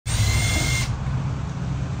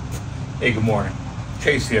Hey, good morning.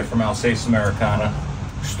 Chase here from Alsace Americana.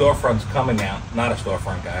 Storefront's coming out, not a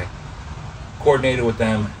storefront guy. Coordinated with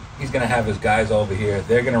them. He's gonna have his guys over here.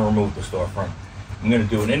 They're gonna remove the storefront. I'm gonna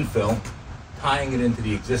do an infill, tying it into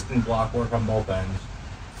the existing block work on both ends,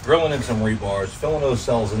 drilling in some rebars, filling those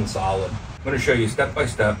cells in solid. I'm gonna show you step by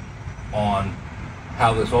step on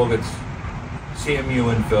how this all gets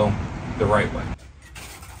CMU infill the right way.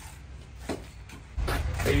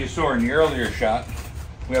 As you saw in the earlier shot,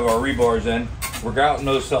 we have our rebars in. We're grouting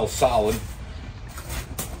those cells solid.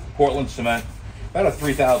 Portland cement, about a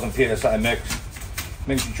 3,000 PSI mix.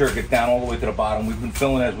 Making sure it gets down all the way to the bottom. We've been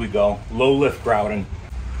filling as we go. Low lift grouting.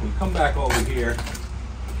 We come back over here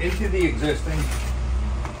into the existing.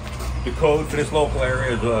 The code for this local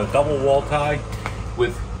area is a double wall tie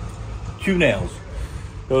with 2 nails.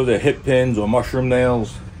 Those are hip pins or mushroom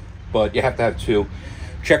nails, but you have to have 2.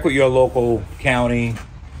 Check with your local county,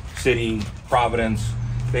 city, Providence.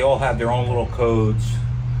 They all have their own little codes.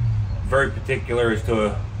 Very particular as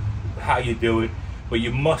to how you do it, but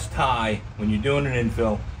you must tie, when you're doing an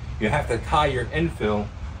infill, you have to tie your infill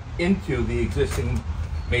into the existing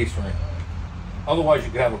masonry. Otherwise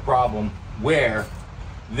you could have a problem where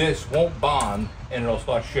this won't bond and it'll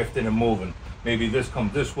start shifting and moving. Maybe this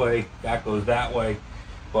comes this way, that goes that way.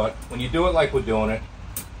 But when you do it like we're doing it,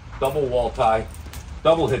 double wall tie,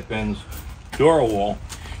 double hip pins, Dura wall.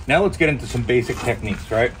 Now let's get into some basic techniques,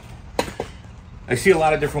 right? I see a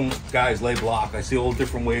lot of different guys lay block. I see all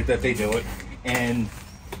different ways that they do it. And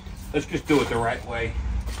let's just do it the right way.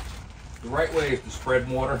 The right way is to spread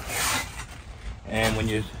mortar. And when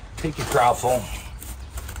you take your trowel, you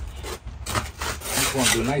just want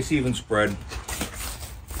to do a nice even spread.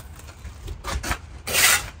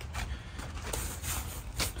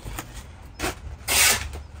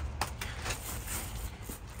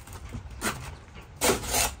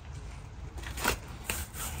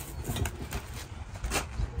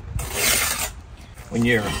 When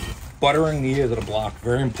you're buttering the ears of the block,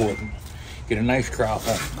 very important. Get a nice trowel,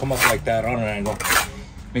 come up like that on an angle.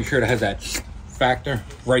 Make sure it has that factor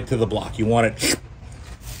right to the block. You want it,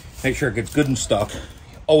 make sure it gets good and stuck.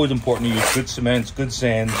 Always important to use good cements, good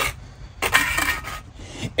sands.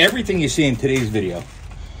 Everything you see in today's video,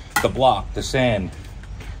 the block, the sand,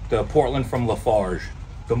 the Portland from Lafarge,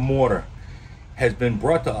 the mortar, has been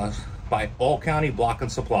brought to us by All County Block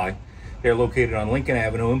and Supply. They're located on Lincoln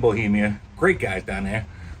Avenue in Bohemia. Great guys down there.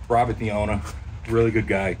 Robert, the owner, really good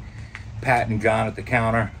guy. Pat and John at the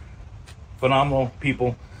counter, phenomenal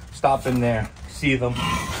people. Stop in there, see them,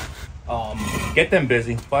 get them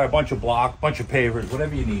busy. Buy a bunch of block, bunch of pavers,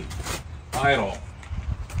 whatever you need. Buy it all.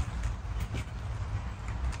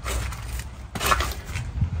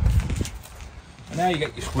 And now you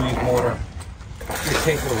got your squeeze mortar. You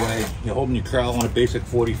take it away. You're holding your trowel on a basic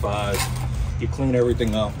 45. You clean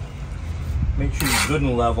everything up. Make sure you're good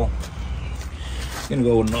and level. I'm gonna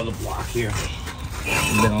go with another block here.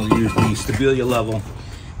 And then I'll use the Stabilia level.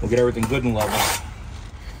 We'll get everything good and level.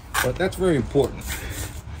 But that's very important.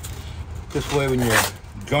 This way when you're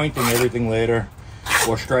jointing everything later,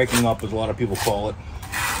 or striking up as a lot of people call it,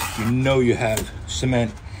 you know you have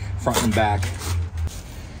cement front and back.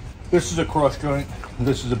 This is a cross joint.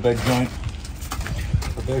 This is a bed joint.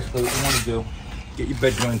 So basically what you want to do, get your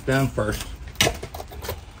bed joints down first.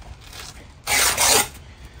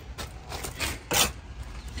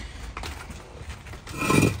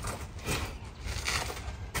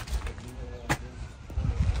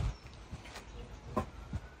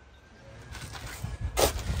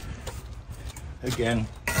 Again,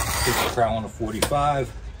 take the trowel on a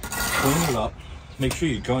 45, clean it up, make sure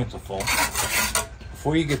your joints are full.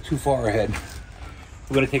 Before you get too far ahead,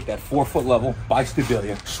 we're going to take that 4-foot level by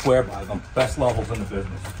Stabilia, swear by them, best levels in the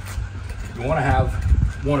business. You want to have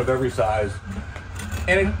one of every size,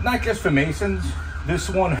 and not just for masons. This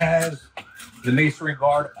one has the masonry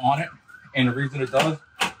guard on it, and the reason it does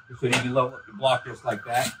is so you can level up your block just like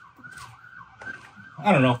that.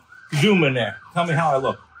 I don't know, zoom in there, tell me how I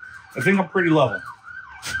look. I think I'm pretty level.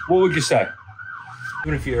 What would you say?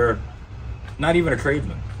 Even if you're not even a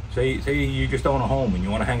tradesman, say you just own a home and you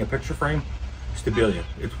want to hang a picture frame, Stabilia,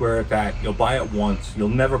 it's where it's at. You'll buy it once, you'll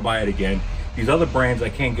never buy it again. These other brands, I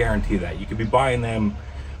can't guarantee that. You could be buying them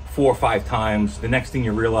 4 or 5 times. The next thing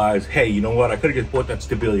you realize, hey, you know what? I could have just bought that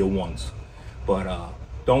Stabilia once. But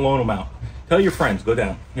don't loan them out. Tell your friends, go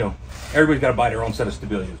down. You know, everybody's got to buy their own set of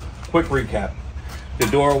Stabilias. Quick recap: the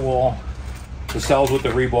Dura wall. The cells with the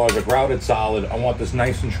rebars are grouted solid. I want this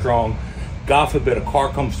nice and strong. God forbid a car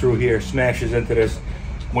comes through here, smashes into this,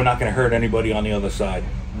 we're not gonna hurt anybody on the other side.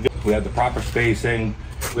 We have the proper spacing.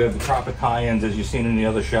 We have the proper tie-ins as you've seen in the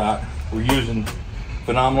other shot. We're using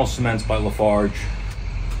phenomenal cements by Lafarge.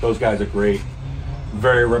 Those guys are great.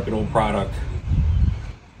 Very reputable product.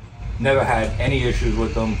 Never had any issues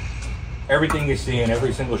with them. Everything you see in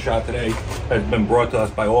every single shot today has been brought to us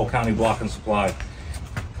by All County Block and Supply.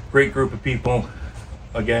 Great group of people.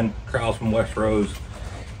 Again, Carl's from West Rose.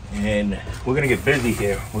 And we're gonna get busy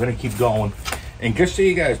here. We're gonna keep going. And just so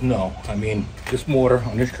you guys know, I mean, this mortar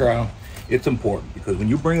on this trowel, it's important because when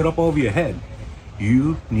you bring it up over your head,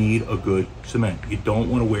 you need a good cement. You don't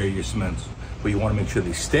want to wear your cements, but you want to make sure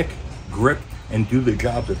they stick, grip, and do the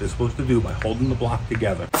job that they're supposed to do by holding the block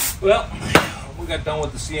together. Well, we got done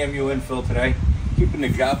with the CMU infill today, keeping the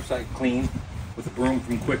job site clean with a broom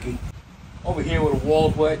from Quickie. Over here where the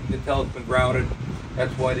wall's wet, you can tell it's been grouted.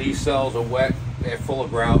 That's why these cells are wet, they're full of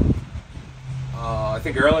grout. I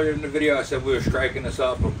think earlier in the video I said we were striking this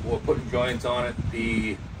up, we're putting joints on it.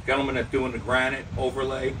 The gentleman that's doing the granite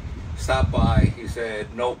overlay stopped by. He said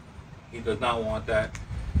nope, he does not want that.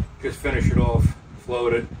 Just finish it off,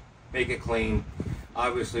 float it, make it clean.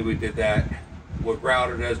 Obviously we did that. We're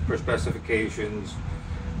grouted as per specifications.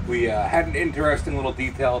 We had an interesting little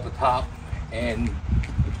detail at the top, and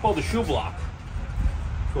it's called the shoe block.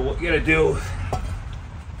 So what you gotta do,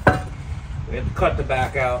 we have to cut the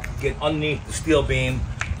back out, get underneath the steel beam.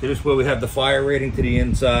 So this way we have the fire rating to the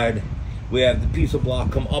inside. We have the piece of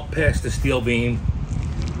block come up past the steel beam.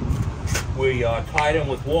 We tied in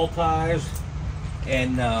with wall ties,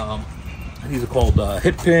 and these are called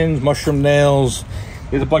hit pins, mushroom nails.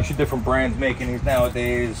 There's a bunch of different brands making these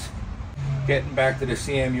nowadays. Getting back to the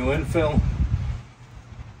CMU infill,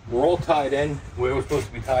 we're all tied in where we're supposed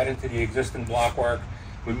to be tied into the existing block work.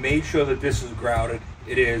 We made sure that this is grouted.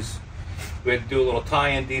 It is. We had to do a little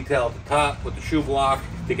tie-in detail at the top with the shoe block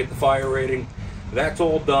to get the fire rating. That's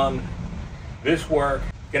all done. This work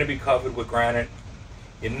is going to be covered with granite.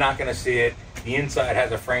 You're not going to see it. The inside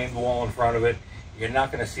has a framed wall in front of it. You're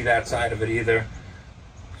not going to see that side of it either.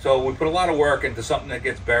 So we put a lot of work into something that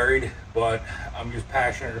gets buried, but I'm just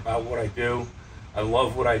passionate about what I do. I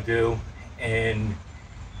love what I do. And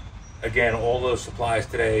again, all those supplies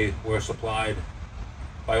today were supplied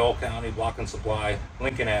by All County Block and Supply,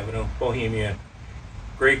 Lincoln Avenue, Bohemia.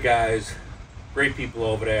 Great guys, great people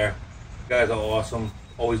over there. You guys are awesome.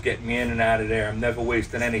 Always getting me in and out of there. I'm never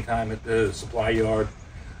wasting any time at the supply yard.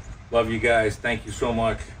 Love you guys. Thank you so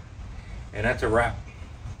much. And that's a wrap.